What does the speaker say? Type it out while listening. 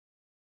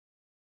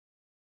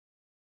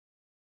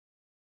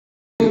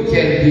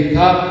can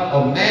become a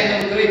man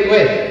of great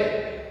wealth.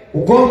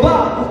 ugomba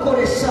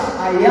gukoresha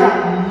aya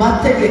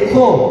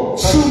mategeko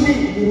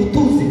 10 mu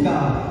butunzi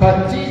bwawe. But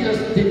Jesus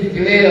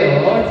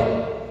declared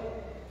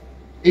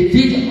it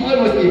is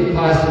almost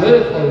impossible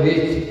for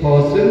rich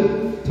person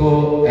to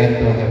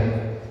enter heaven.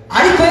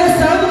 ariko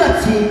Yesu aravuga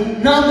ati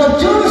ntabwo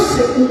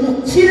byoroshye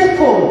umukire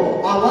ko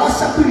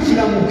abasha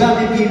kwinjira mu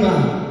bwami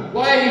bw'Imana.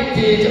 Why it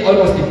is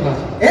almost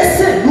impossible?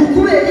 ese ni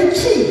ukubera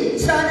iki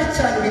cyane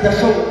cyane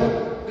bidashoboka?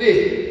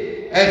 Please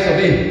answer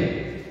me.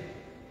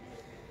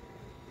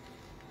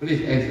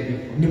 Please answer me.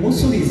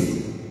 nimusubize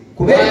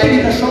kubera iki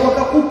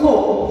bidashoboka kuko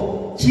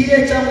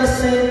umukire cyangwa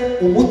se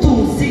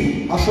umutunzi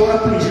ashobora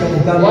kwinjira mu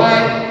bwami. Why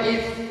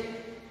it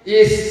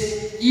is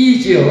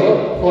easier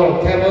for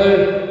a camel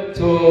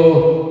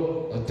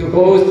to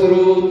go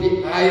through the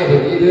eye of a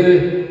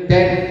needle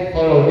than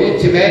for a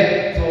rich man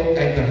to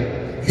enter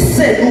heaven?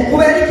 ese ni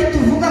ukubera iki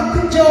tuvuga ko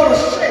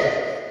byoroshye?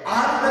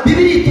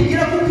 Bibiri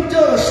tubwira ko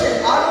byoroshye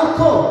ari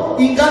uko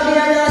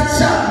ingamiya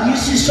yaca mu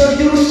ishusho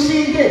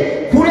ry'urushinge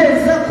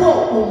kurenza ko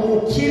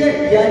umukire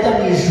yajya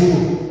mu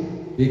ijuru.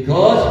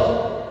 Because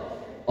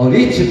a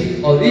rich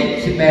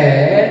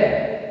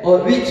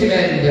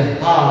man's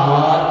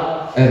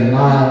heart and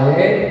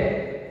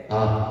mind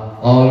are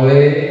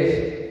always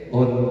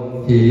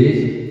on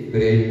his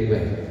great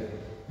wealth.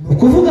 ni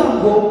ukuvuga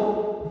ngo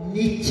ni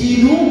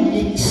ikintu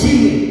ni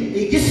kimwe.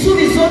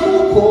 igisubizo ni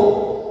uko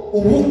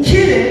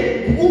ubukire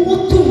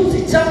bw'umutunzi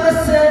cyangwa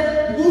se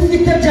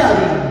bw'ufite bya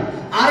bintu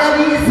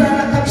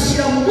arabizana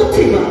akabishyira mu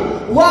mutima,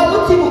 wa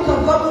mutima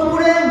ukavamo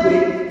umurengwe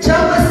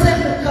cyangwa se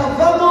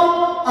ukavamo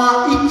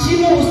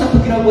ikimubuza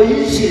kugira ngo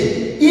yinjire.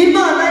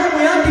 Imana ye mu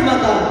yandi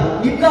magambo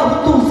ni bwa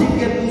butunzi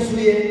bwe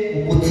bwuzuye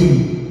umutima.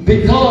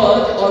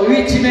 Because a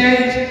rich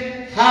man's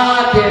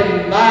heart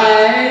and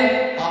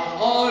mind are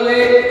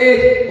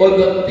always on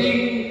the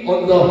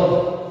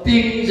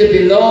things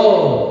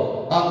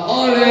below, are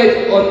always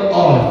on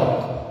earth.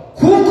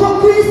 kuko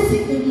ku isi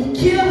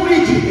umukire buri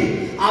gihe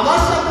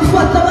abasha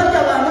gufata barya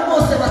abantu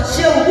bose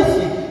baciye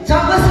bugufi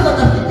cyangwa se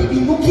badafite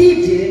ibintu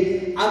nk'ibye,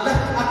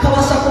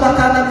 akabasha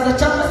kubakandamiza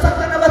cyangwa se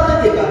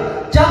akanabategeka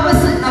cyangwa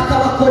se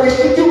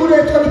akabakoresha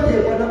iby'uburetwa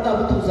biterwa na bwa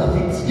butunzi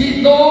afite.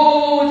 He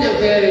knows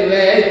very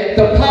well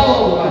the power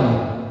of money.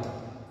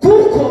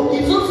 kuko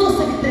ibyo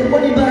byose biterwa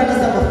n'imbaraga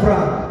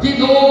z'amafaranga. He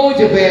knows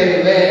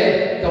very well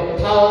the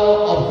power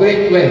of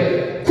great wealth.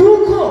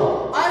 kuko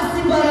azi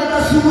imbaraga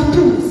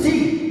z'ubutunzi.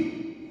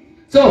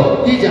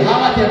 So his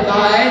heart and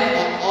mind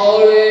are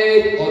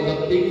always on the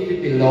things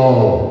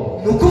below.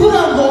 ni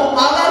ukuvuga ngo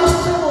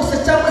abarusha bose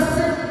cyangwa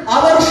se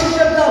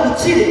abarushije bwa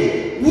bukire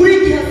buri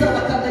gihe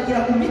azabakandagira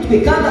ku mitwe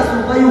kandi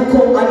azumva yuko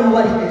ari we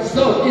ari hejuru.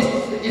 So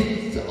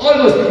it's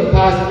almost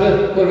impossible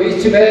for a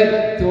rich man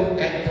to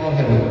enter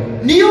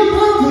heaven. niyo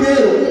mpamvu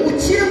rero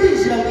umukire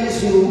kwinjira mu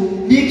ijuru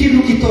ni ikintu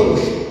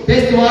kitoroshye.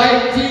 That's why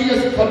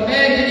Jesus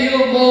commanded you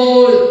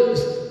more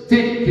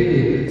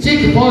strictly.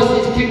 Seek first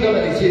his kingdom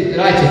and his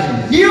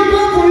righteousness. niyo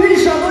mpamvu bibiri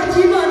ijambo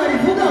ry'Imana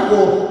rivuga ngo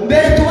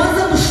mbere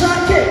tubanze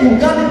dushake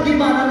ubwami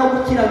bw'Imana no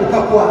gukiranuka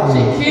kwayo.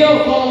 Seek here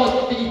first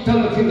the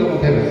eternal kingdom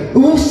of heaven.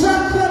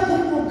 ubushake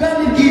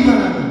ubwami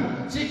bw'Imana.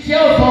 Seek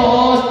here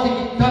first the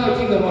eternal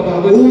kingdom of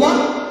heaven.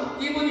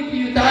 Even if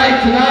you die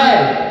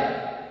tonight,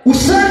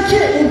 ushake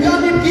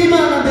ubwami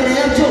bw'Imana mbere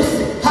ya byose,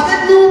 habe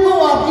n'ubwo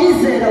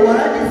wabwizera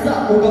warangiza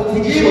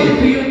ugapfira even ijoro.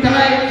 if you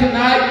die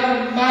tonight, you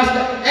must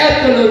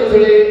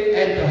absolutely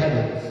enter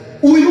heaven.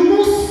 uyu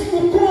munsi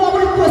uko waba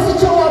uri kose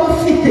icyo waba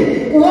ufite,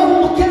 uwaba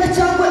umukene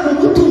cyangwa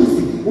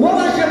umutunzi,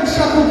 wabaje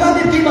gushaka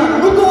ubwami bw'Imana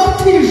nubwo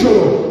wapfira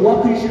ijoro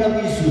wakwinjira mu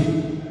ijuru.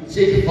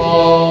 Seek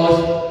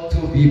first to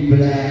be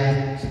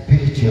blessed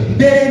spiritually.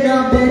 mbere na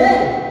mbere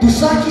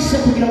dushakishe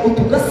kugira ngo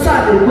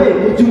tugasanirwe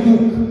mu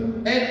by'umwuka.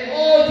 And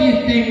all these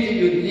things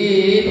you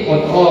need on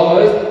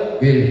earth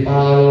will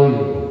follow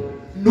you.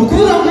 ni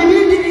ukuvuga ngo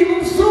ibindi bintu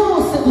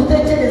byose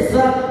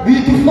dutekereza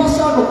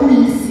bidufasha hano kuri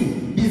iyi si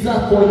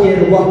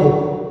bizakongerwaho.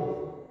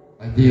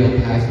 My dear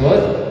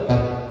pastors,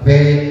 but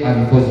very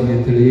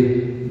unfortunately,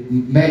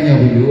 many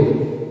of you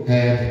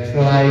have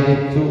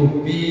tried to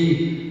be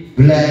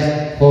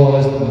blessed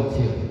first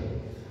materially.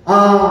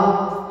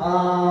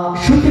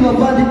 nshuti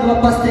bavandimwe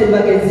b'abapasiteri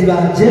bagenzi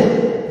banjye,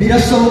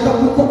 birashoboka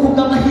kuko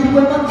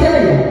kubw'amahirwe makeya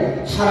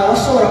hari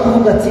abashobora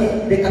kuvuga ati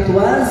reka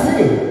tubanze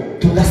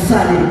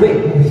tugasanirwe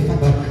mu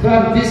bifatika.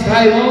 From this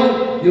time on,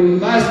 you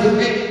must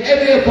make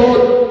every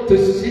effort to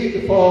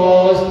seek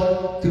first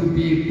to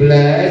be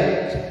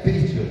blessed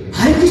spiritually.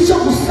 ariko icyo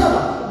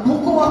gusaba ni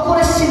uko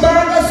wakoresha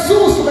imbaraga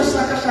zose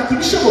ugashakashaka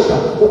ibishoboka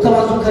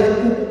ukabanza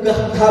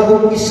ugahabwa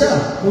umugisha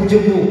mu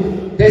by'umwuka.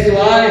 That's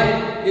why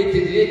it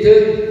is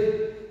written,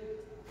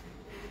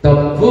 the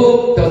third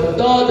book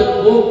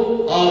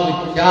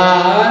of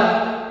John,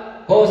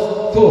 verse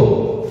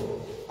 2.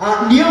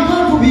 niyo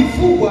mpamvu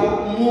bivugwa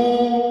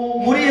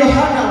muri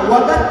Yohana wa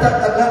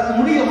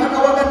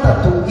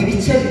gatatu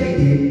ibice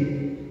bibiri.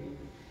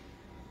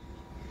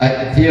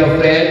 Dear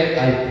friend,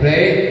 I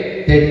pray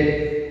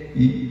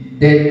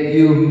that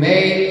you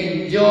may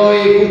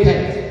enjoy good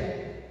health.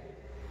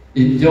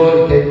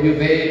 enjoy, that you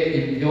may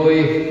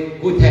enjoy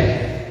good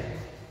health.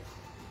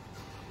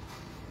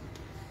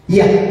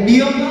 Yeah,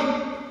 niyo nga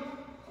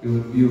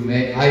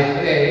I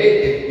pray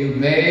that you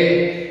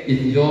may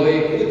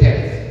enjoy good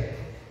health.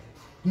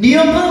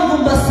 niyo mpamvu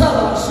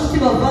mbasaba nshuti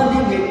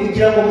bavandimwe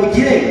kugira ngo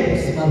mugire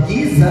ubuzima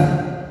bwiza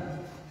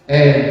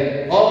And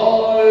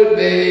all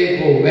may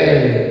go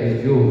well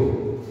with you.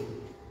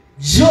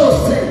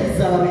 byose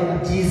bizababera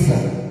byiza.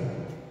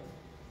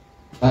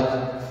 But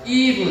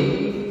even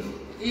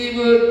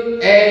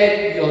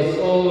at your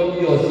soul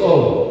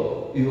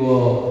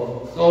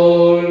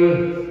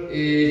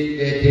is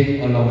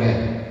getting along.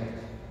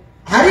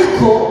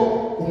 ariko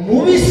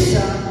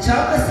umubisha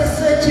cyangwa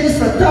se kiri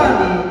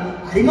satani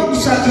arimo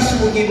gushakisha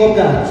ubugingo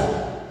bwacu.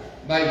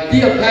 My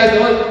dear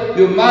pastor,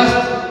 you must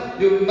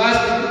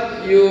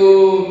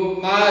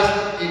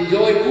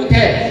enjoy good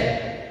health.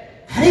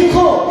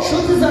 ariko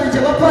nshuti zanjye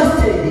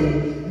abapasiteri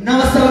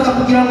nabasabaga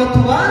kugira ngo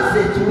tubanze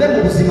tube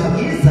mu buzima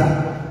bwiza.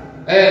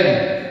 And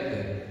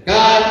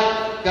God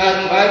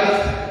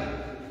wants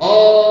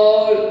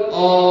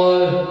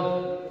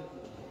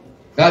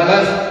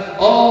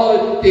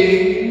all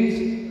things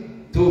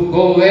to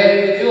go well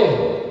with you.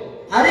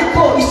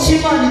 ariko icyo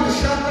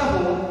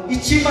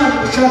Imana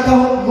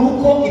igushakaho ni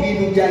uko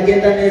ibintu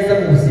byagenda neza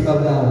mu buzima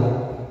bwawe.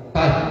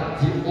 But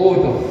the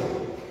order,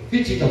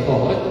 which is the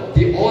first,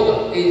 the order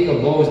is the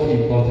most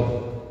important.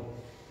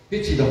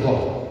 Which is the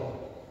first?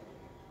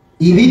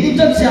 ibi ni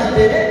byo bya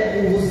mbere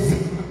mu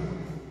buzima.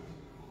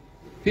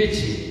 Which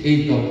is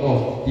the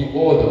first? The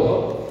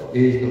order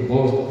is the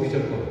most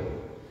crucial point.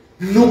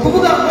 ni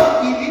ukuvuga ngo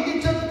ibi ni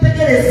byo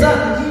dutegereza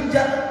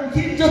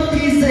nk'ibyo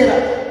twizera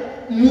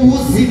mu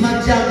buzima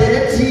bya mbere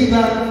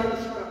by'iba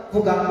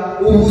vuga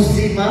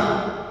ubuzima.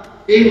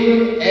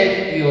 Even as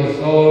your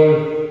soul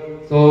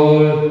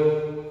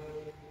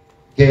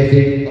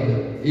getting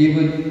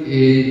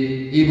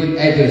even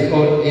as your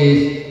soul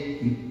is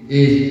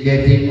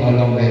getting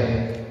along well.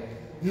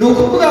 ni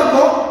ukuvuga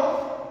ngo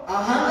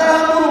ahangaha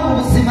muri ubu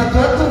buzima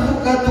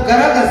tuba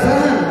tugaragaza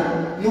hano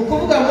ni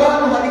ukuvuga ngo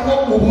hano hariho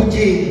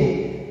ubugingo.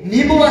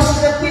 niba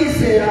ubashije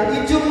kwizera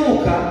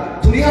iby'umwuka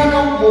turi hano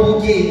mu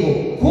bugingo,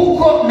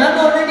 kuko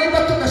nanone niba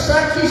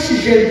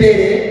tudashakishije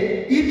mbere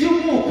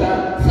iby'umwuka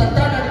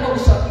satani arimo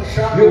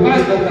gushakisha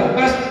ubugingo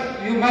bwawe.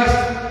 You must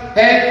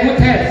have good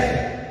health.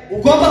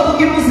 ugomba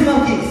kugira ubuzima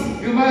bwiza.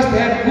 You must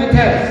have good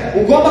health.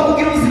 ugomba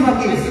kugira ubuzima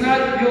bwiza. It's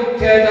not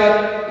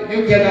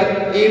you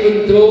cannot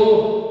even do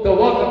the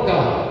work of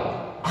God.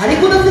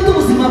 ariko udafite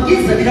ubuzima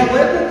bwiza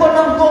biragoye kuko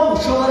nabwo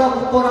ushobora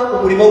gukora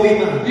umurimo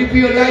w'Imana. If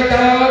you lie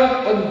down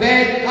on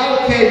bed,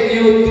 how can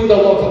you do the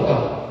work of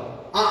God?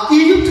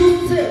 iyo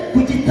ubyutse ku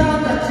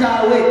gitanda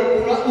cyawe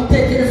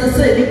utekereza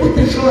se ni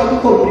gute ushobora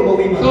gukora umurimo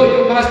w'Imana. So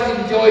you must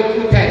enjoy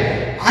good health.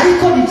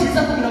 ariko ni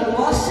byiza kugira ngo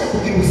ubashe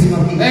kugira ubuzima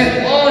bwiza. And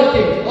all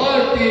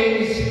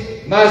things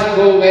must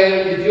go well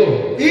with you.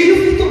 iyo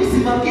ufite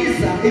ubuzima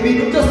bwiza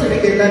ibintu byose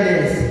bigenda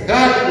neza.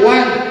 God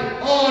wants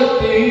all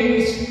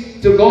things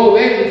to go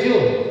well with you.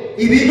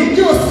 ibintu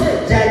byose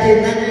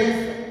byagenda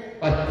neza.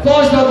 But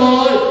first of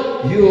all,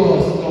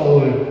 your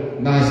soul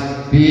must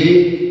be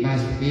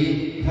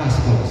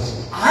prosperous.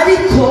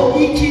 ariko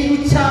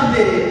ikintu cya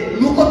mbere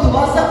ni uko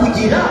tubaza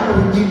kugira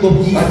ubugingo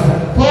bwiza.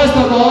 First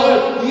of all,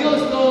 your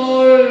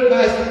soul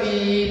must be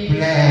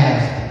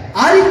blessed.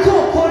 ariko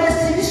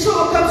koresha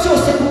ibishoboka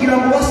byose kugira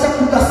ngo ubashe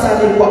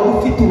kugasanirwa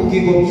ufite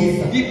ubugingo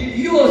bwiza. If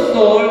your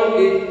soul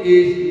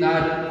is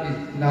not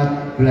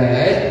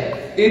blessed,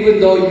 even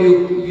though you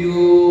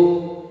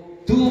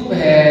do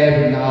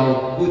have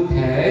now good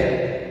health,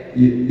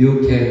 you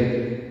can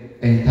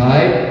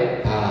entice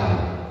die.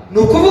 ni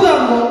ukuvuga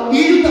ngo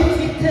iyo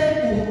udafite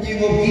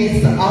ubugingo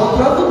bwiza, aho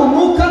turavuga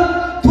umwuka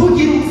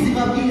tugira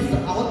ubuzima bwiza,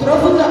 aho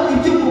turavuga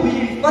iby'umubiri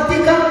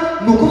bifatika,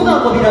 ni ukuvuga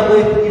ngo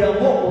biragoye kugira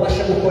ngo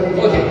ubashe gukora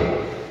ibyo. Okay.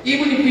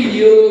 Even if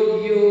you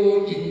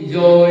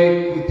enjoy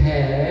good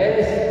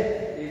health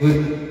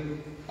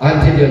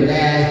until your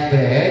last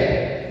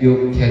breath, you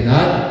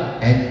cannot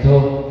enter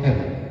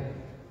heaven.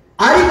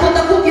 ariko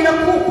ndakubwira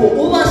kuko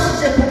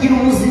ubashije kugira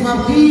ubuzima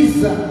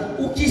bwiza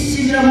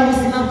ukishimira mu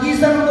buzima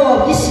bwiza nubwo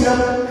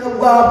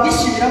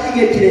wabwishyiramo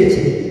igihe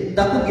kirekire,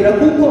 ndakubwira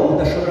kuko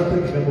udashobora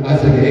kwinjira mu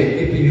buzima bwiza.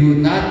 If you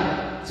not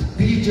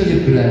spiritually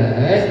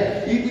blessed,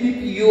 even if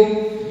you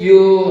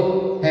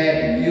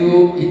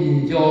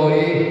enjoy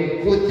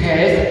good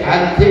health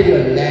until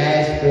your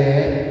last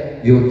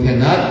breath, you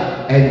cannot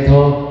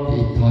enter the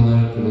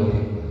eternal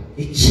glory.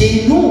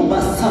 ikintu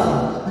basaba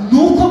ni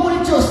uko muri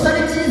byose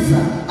ari byiza,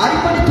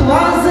 ariko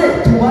ntitubanze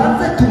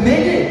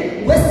tumenye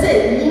wese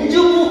mu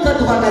by'umwuka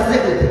duhagaze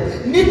gute.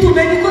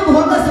 nitumenye uko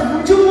duhagaze mu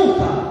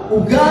by'umwuka,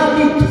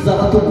 ubwami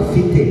tuzaba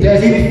tugufite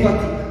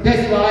n'ibifatika.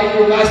 That's why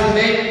you must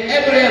make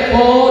every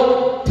effort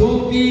to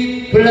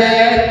be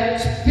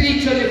blessed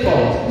spiritually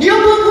first. niyo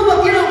mpamvu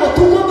babwira ngo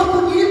tugomba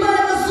kugira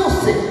imbaraga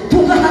zose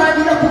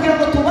tugaharanira kugira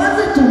ngo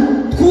tubanze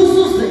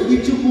twuzuze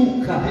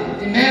iby'umwuka.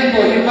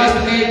 Remember, you must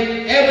make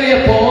every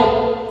effort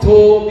to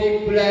be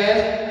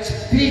blessed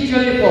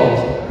spiritually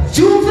first.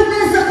 byumve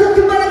neza kuko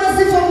imbaraga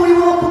ziva muri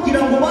wowe kugira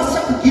ngo ubashe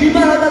kugira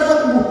imbaraga zo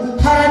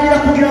guharanira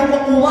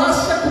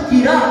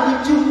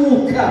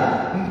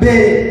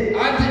mbere.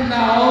 Until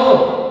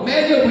now,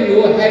 many of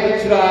you have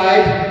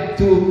tried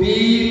to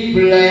be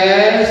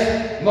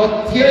blessed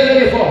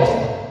materially first.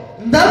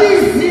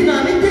 Ndabizi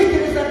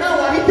nabitekereza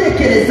nawe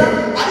abitekereza,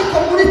 ariko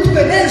muri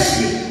twe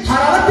benshi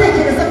hari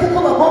abatekereza kuko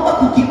bagomba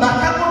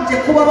bakagombye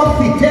kuba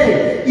bafite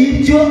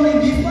ibyo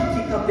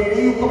bifatika mbere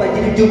yuko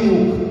bagira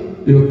iby'umwuka.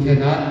 You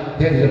cannot,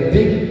 there is a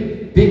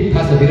big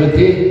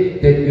possibility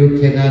that you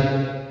cannot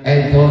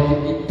enter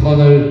the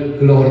eternal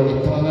glory,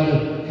 eternal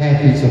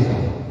happiness of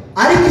God.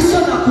 Ariko icyo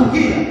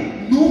nakubwira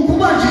ni uko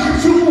ubanjije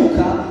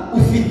iby'umwuka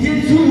ufite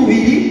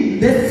iby'umubiri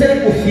ndetse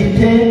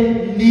ufite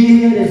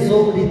n'iherezo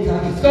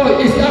ritandukanye. So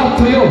it's up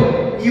to you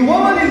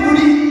Iwowe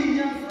biguri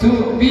to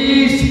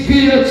be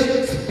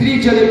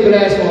spiritually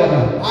blessed or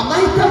not.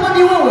 amahitamo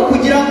ni wowe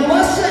kugira ngo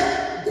ubashe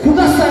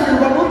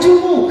kugasanirwa mu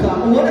by'umwuka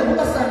ubone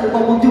kugasanirwa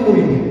mu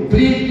by'umubiri.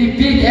 Please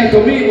repeat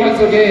after me once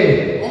again.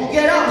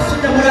 Ongera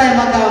usubire muri aya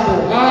magambo.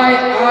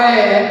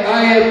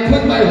 I have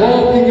put my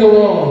hope in your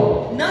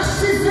word.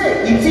 Nasize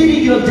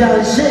ibyiringiro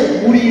byanje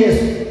muri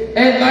Yesu.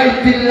 And my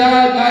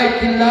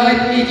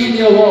delight is in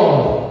your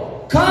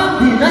word.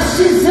 Kandi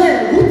nasize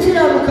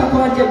gukiranuka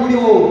kwanjye muri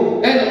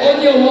wowe. And on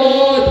your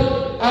word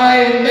I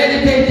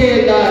meditate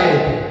at night.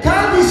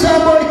 Kandi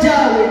ijambo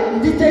ryawe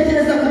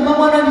nditekereza ku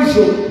manywa na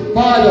nijoro.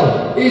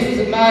 Father,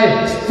 it's my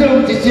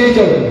strong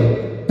decision.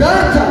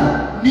 Data,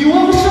 ni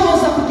wowe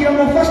ushoboza kugira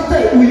ngo mfate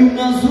uyu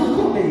mwanzuro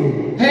ukomeye.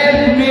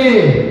 Help me.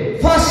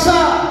 Fasha.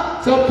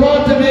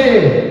 Support me.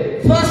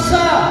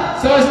 Fasha.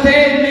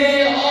 Sustain me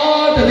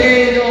all the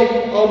days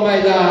of my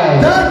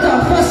life. Data,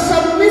 fasha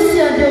mu minsi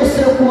yanjye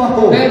yose yo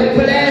kubaho. And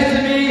bless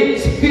me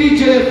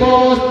spiritually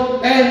first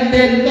and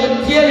then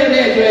materially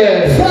as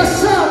well.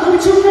 Fasha mu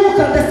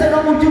by'umwuka ndetse no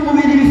mu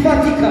by'umubiri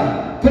bifatika.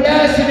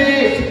 Bless me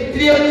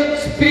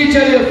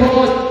spiritually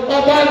first,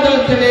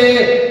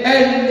 abundantly,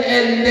 and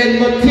then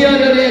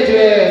materially as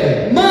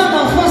well. Mana,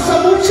 fasha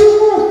mu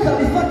by'umwuka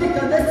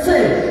bifatika ndetse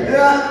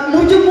mu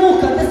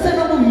by'umwuka ndetse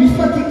no mu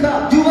bifatika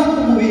byubaka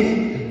umubiri.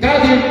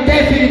 God will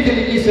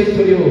definitely listen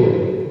to you.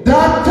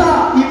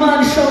 Data,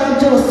 Imana ishobora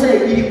byose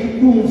iri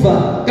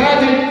kukumva. God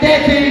will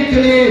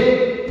definitely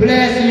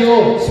bless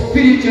you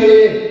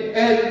spiritually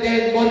and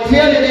then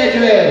materially as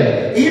well.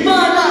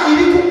 Imana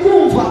iri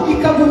kukumva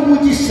ikaguha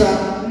umugisha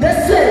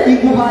ndetse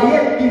iguhaye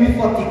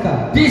ibifatika.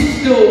 This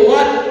is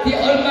what the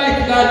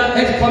Almighty God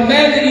has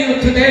commanded you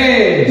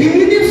today. Ibi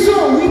nibyo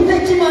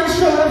Uwiteka Imana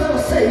ishobora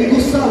byose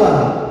igusaba.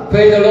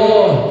 Praise the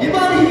Lord.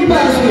 Imana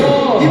ihimbaze.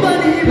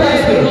 Imana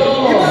ihimbaze.